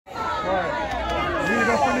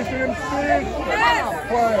same speed.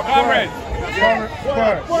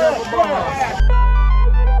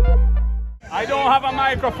 I don't have a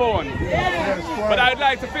microphone, but I'd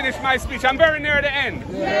like to finish my speech. I'm very near the end.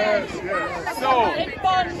 So,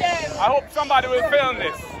 I hope somebody will film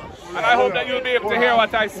this. And I hope that you'll be able to hear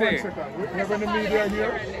what I say. We have any media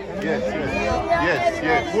here?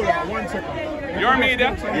 Yes. Hold on, 1 second. Your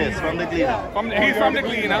media? Yes, from the Gleaner. He's from the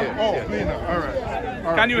Gleaner. Oh, Gleaner, all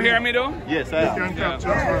right. Can you hear me though? Yes, I am.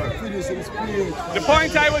 The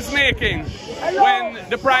point I was making when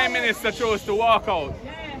the Prime Minister chose to walk out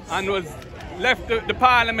and was left the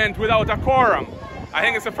Parliament without a quorum. I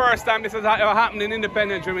think it's the first time this has ever happened in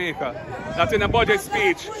independent Jamaica, that in a budget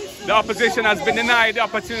speech, the opposition has been denied the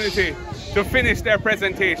opportunity to finish their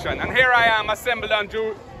presentation. And here I am assembled on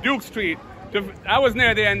Duke Street. I was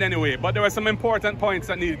near the end anyway, but there were some important points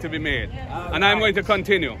that needed to be made. And I'm going to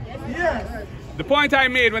continue. The point I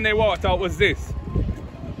made when they walked out was this.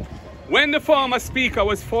 When the former speaker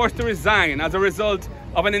was forced to resign as a result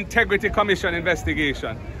of an Integrity Commission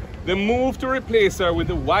investigation, the move to replace her with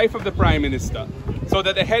the wife of the Prime Minister, so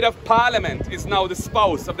that the head of Parliament is now the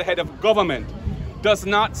spouse of the head of government, does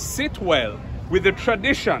not sit well with the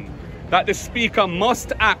tradition that the Speaker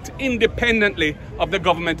must act independently of the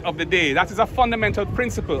government of the day. That is a fundamental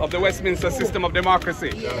principle of the Westminster system of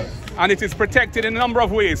democracy. And it is protected in a number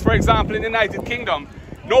of ways. For example, in the United Kingdom,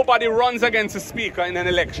 nobody runs against the Speaker in an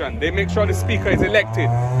election. They make sure the Speaker is elected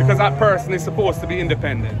because that person is supposed to be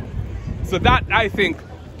independent. So that, I think,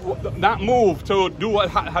 that move to do what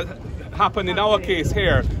happened in our case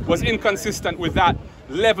here was inconsistent with that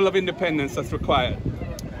level of independence that's required.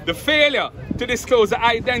 The failure to disclose the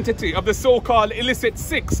identity of the so-called illicit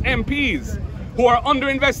 6 MPs who are under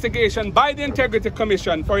investigation by the Integrity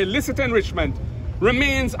Commission for illicit enrichment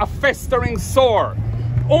remains a festering sore,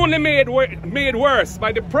 only made worse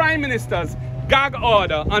by the Prime Minister's gag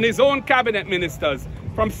order on his own cabinet ministers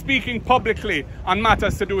from speaking publicly on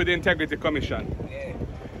matters to do with the Integrity Commission.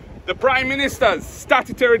 The Prime Minister's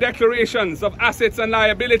statutory declarations of assets and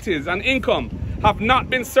liabilities and income have not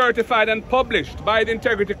been certified and published by the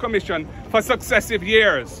Integrity Commission for successive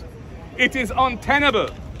years. It is untenable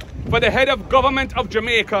for the head of government of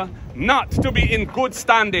Jamaica not to be in good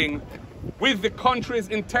standing with the country's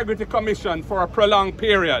Integrity Commission for a prolonged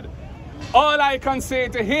period. All I can say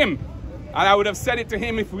to him, and I would have said it to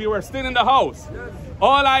him if we were still in the House,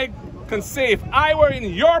 all I can say, if I were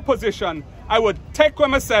in your position, I would take with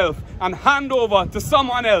myself and hand over to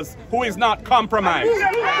someone else who is not compromised.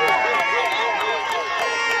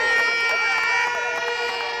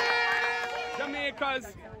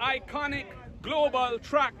 Jamaica's iconic global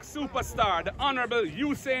track superstar, the Honorable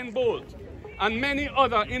Usain Bolt, and many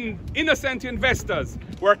other innocent investors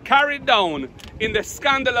were carried down in the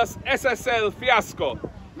scandalous SSL fiasco.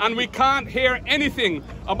 And we can't hear anything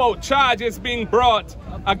about charges being brought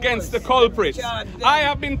against the culprits. I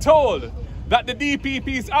have been told that the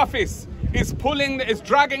DPP's office is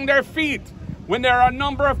dragging their feet when there are a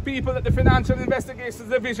number of people that the Financial Investigations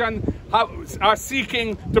Division are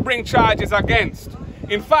seeking to bring charges against.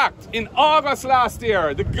 In fact, in August last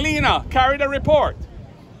year, the Gleaner carried a report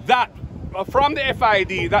that from the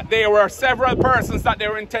FID that there were several persons that they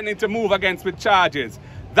were intending to move against with charges.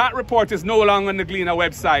 That report is no longer on the Gleaner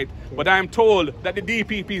website, but I am told that the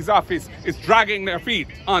DPP's office is dragging their feet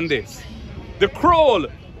on this. The Kroll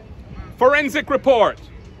forensic report,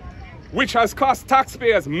 which has cost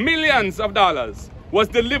taxpayers millions of dollars, was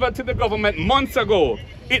delivered to the government months ago.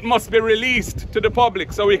 It must be released to the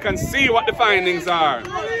public so we can see what the findings are.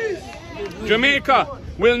 Jamaica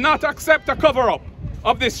will not accept a cover-up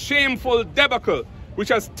of this shameful debacle, which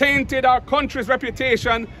has tainted our country's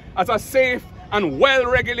reputation as a safe and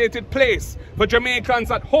well-regulated place for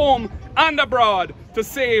Jamaicans at home and abroad to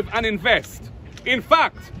save and invest. In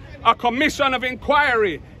fact, a commission of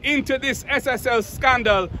inquiry into this SSL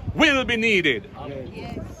scandal will be needed.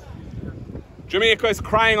 Jamaica is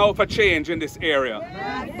crying out for change in this area.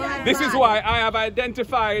 This is why I have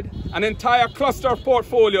identified an entire cluster of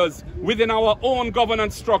portfolios within our own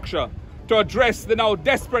governance structure to address the now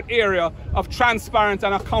desperate area of transparent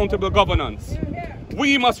and accountable governance.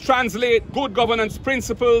 We must translate good governance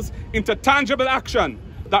principles into tangible action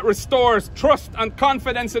that restores trust and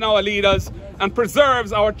confidence in our leaders and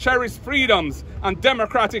preserves our cherished freedoms and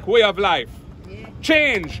democratic way of life.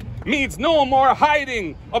 Change means no more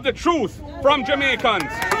hiding of the truth from Jamaicans.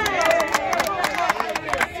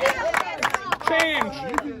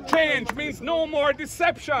 Change means no more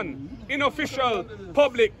deception in official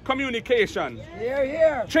public communication.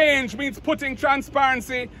 Change means putting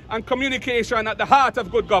transparency and communication at the heart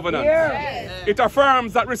of good governance. It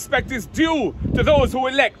affirms that respect is due to those who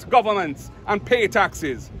elect governments and pay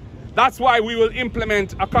taxes. That's why we will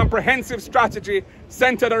implement a comprehensive strategy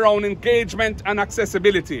centered around engagement and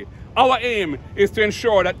accessibility. Our aim is to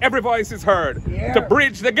ensure that every voice is heard, to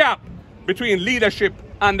bridge the gap between leadership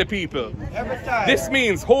and the people. This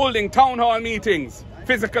means holding town hall meetings,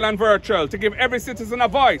 physical and virtual, to give every citizen a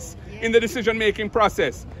voice in the decision-making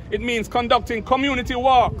process. It means conducting community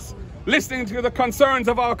walks, listening to the concerns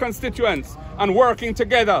of our constituents, and working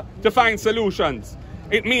together to find solutions.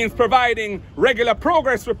 It means providing regular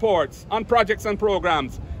progress reports on projects and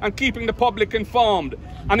programs and keeping the public informed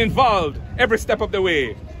and involved every step of the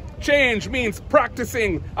way. Change means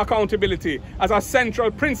practicing accountability as a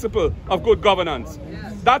central principle of good governance.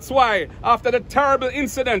 That's why, after the terrible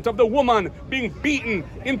incident of the woman being beaten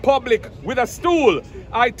in public with a stool,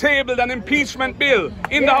 I tabled an impeachment bill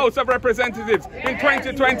in the House of Representatives in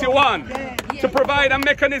 2021 to provide a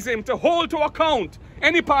mechanism to hold to account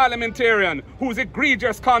any parliamentarian whose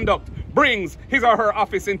egregious conduct brings his or her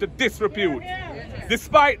office into disrepute.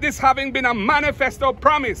 Despite this having been a manifesto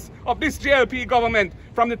promise of this JLP government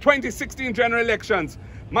from the 2016 general elections,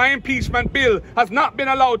 my impeachment bill has not been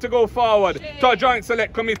allowed to go forward to a joint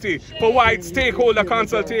select committee for wide stakeholder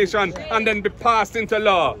consultation and then be passed into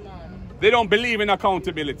law. They don't believe in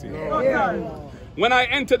accountability. When I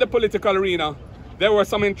entered the political arena, there were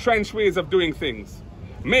some entrenched ways of doing things.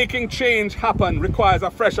 Making change happen requires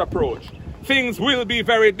a fresh approach. Things will be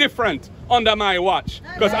very different under my watch,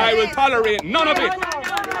 because I will tolerate none of it.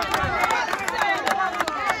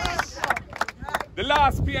 The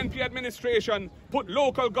last PNP administration put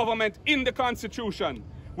local government in the Constitution.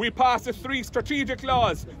 We passed the 3 strategic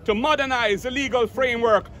laws to modernize the legal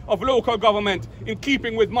framework of local government in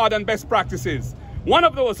keeping with modern best practices. One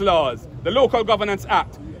of those laws, the Local Governance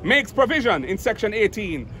Act, makes provision in Section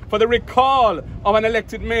 18 for the recall of an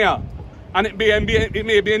elected mayor, and it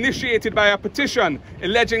may be initiated by a petition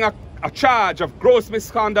alleging a charge of gross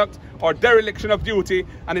misconduct or dereliction of duty,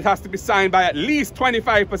 and it has to be signed by at least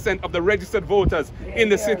 25% of the registered voters in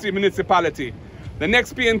the city municipality. The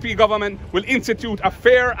next PNP government will institute a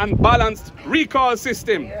fair and balanced recall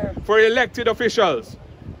system for elected officials,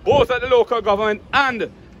 both at the local government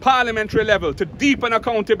and parliamentary level, to deepen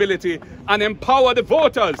accountability and empower the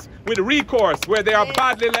voters with recourse where they are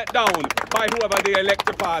badly let down by whoever they elect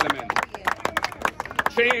to parliament.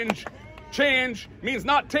 Change means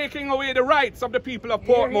not taking away the rights of the people of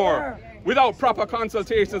Portmore without proper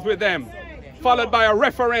consultations with them, followed by a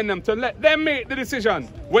referendum to let them make the decision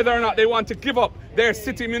whether or not they want to give up their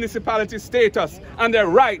city municipality status and their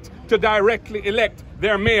right to directly elect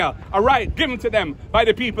their mayor, a right given to them by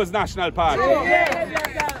the People's National Party.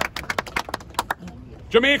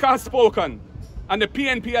 Jamaica has spoken, and the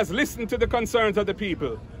PNP has listened to the concerns of the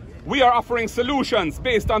people. We are offering solutions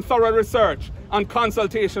based on thorough research and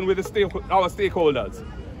consultation with our stakeholders.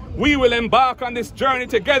 We will embark on this journey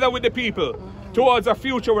together with the people towards a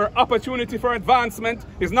future where opportunity for advancement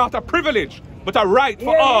is not a privilege, but a right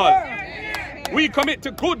for all. We commit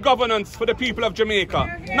to good governance for the people of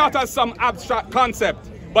Jamaica, not as some abstract concept,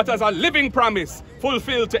 but as a living promise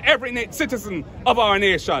fulfilled to every citizen of our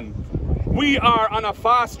nation. We are on a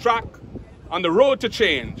fast track on the road to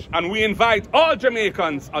change, and we invite all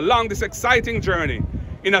Jamaicans along this exciting journey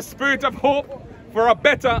in a spirit of hope for a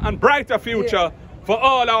better and brighter future for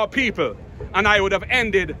all our people. And I would have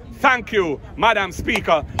ended, thank you, Madam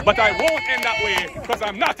Speaker, but I won't end that way because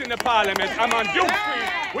I'm not in the Parliament. I'm on Duke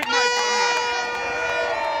Street with my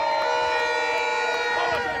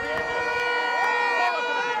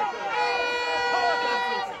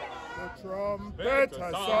trumpet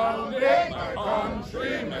has sounded, my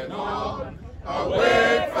countrymen all.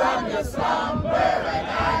 Awake from your slumber and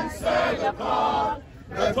answer the call.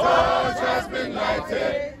 The torch has been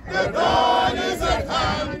lighted, the dawn is at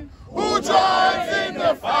hand.